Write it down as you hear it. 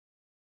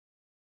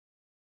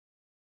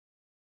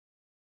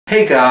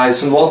Hey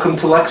guys, and welcome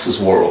to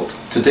Lex's World.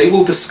 Today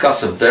we'll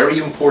discuss a very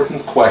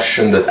important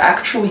question that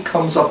actually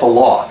comes up a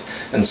lot,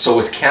 and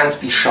so it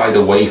can't be shied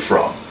away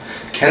from.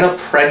 Can a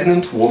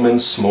pregnant woman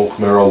smoke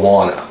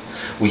marijuana?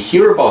 We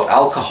hear about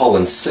alcohol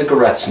and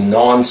cigarettes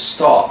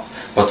non-stop,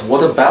 but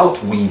what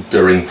about weed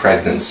during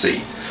pregnancy?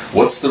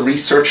 What's the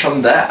research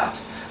on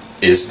that?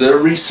 Is there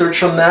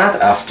research on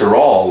that? After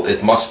all,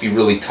 it must be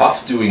really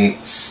tough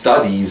doing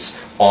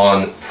studies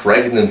on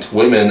pregnant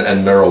women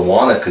and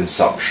marijuana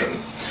consumption.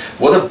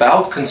 What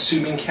about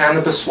consuming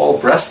cannabis while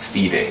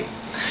breastfeeding?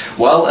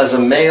 Well, as a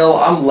male,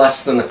 I'm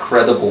less than a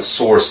credible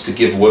source to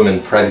give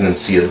women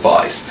pregnancy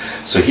advice.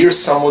 So here's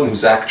someone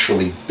who's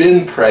actually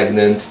been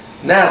pregnant,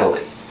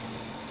 Nathalie.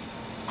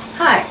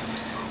 Hi.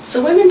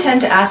 So women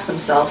tend to ask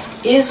themselves,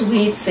 is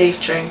weed safe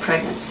during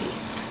pregnancy?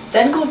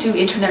 Then go do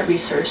internet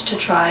research to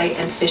try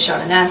and fish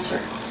out an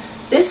answer.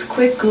 This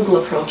quick Google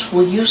approach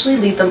will usually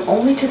lead them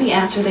only to the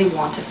answer they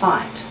want to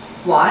find.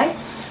 Why?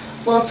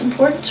 Well, it's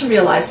important to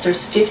realize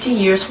there's 50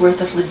 years worth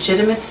of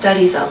legitimate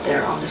studies out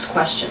there on this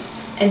question,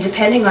 and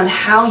depending on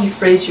how you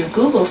phrase your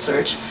Google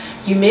search,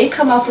 you may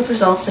come up with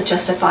results that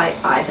justify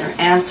either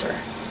answer.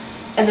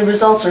 And the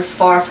results are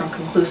far from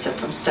conclusive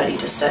from study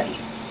to study.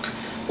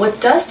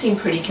 What does seem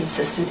pretty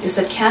consistent is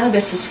that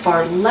cannabis is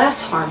far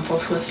less harmful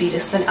to a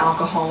fetus than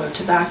alcohol or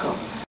tobacco,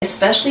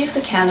 especially if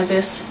the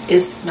cannabis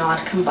is not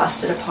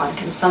combusted upon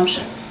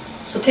consumption.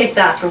 So take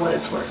that for what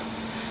it's worth.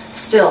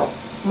 Still,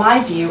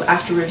 my view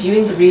after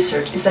reviewing the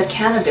research is that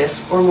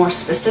cannabis, or more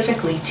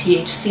specifically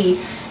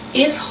THC,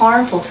 is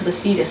harmful to the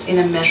fetus in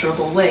a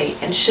measurable way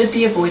and should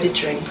be avoided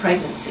during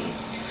pregnancy.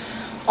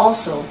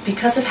 Also,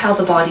 because of how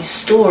the body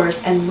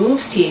stores and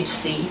moves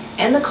THC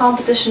and the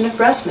composition of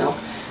breast milk,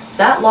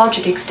 that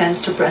logic extends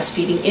to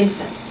breastfeeding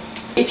infants.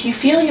 If you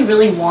feel you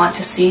really want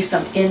to see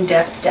some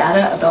in-depth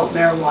data about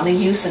marijuana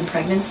use and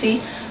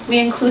pregnancy,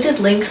 we included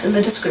links in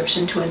the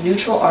description to a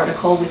neutral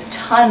article with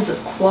tons of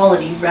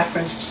quality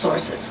referenced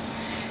sources.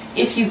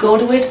 If you go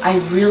to it, I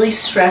really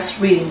stress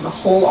reading the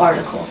whole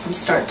article from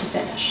start to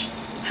finish.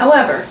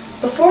 However,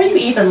 before you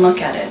even look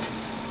at it,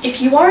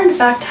 if you are in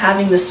fact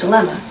having this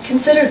dilemma,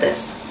 consider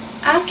this.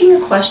 Asking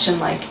a question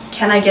like,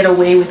 can I get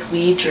away with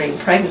weed during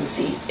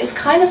pregnancy, is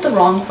kind of the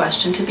wrong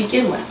question to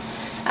begin with.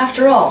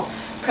 After all,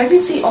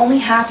 pregnancy only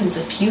happens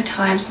a few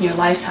times in your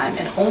lifetime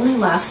and only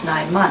lasts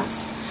 9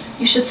 months.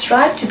 You should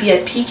strive to be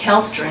at peak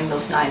health during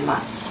those 9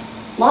 months.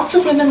 Lots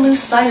of women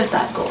lose sight of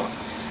that goal.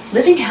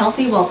 Living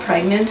healthy while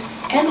pregnant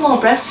and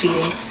while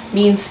breastfeeding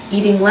means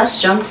eating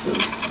less junk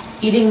food,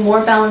 eating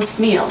more balanced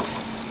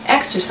meals,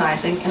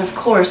 exercising, and of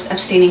course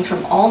abstaining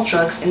from all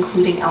drugs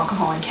including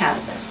alcohol and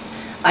cannabis.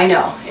 I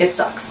know, it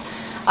sucks.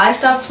 I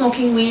stopped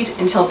smoking weed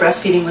until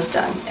breastfeeding was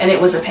done, and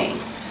it was a pain.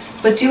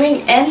 But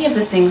doing any of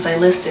the things I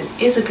listed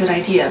is a good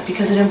idea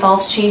because it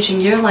involves changing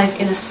your life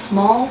in a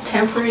small,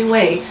 temporary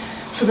way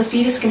so the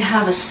fetus can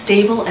have a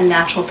stable and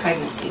natural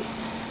pregnancy.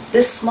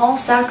 This small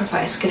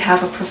sacrifice could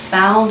have a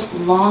profound,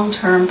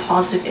 long-term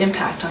positive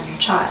impact on your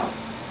child.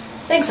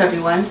 Thanks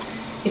everyone.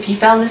 If you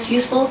found this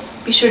useful,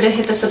 be sure to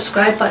hit the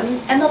subscribe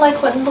button and the like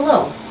button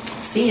below.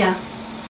 See ya!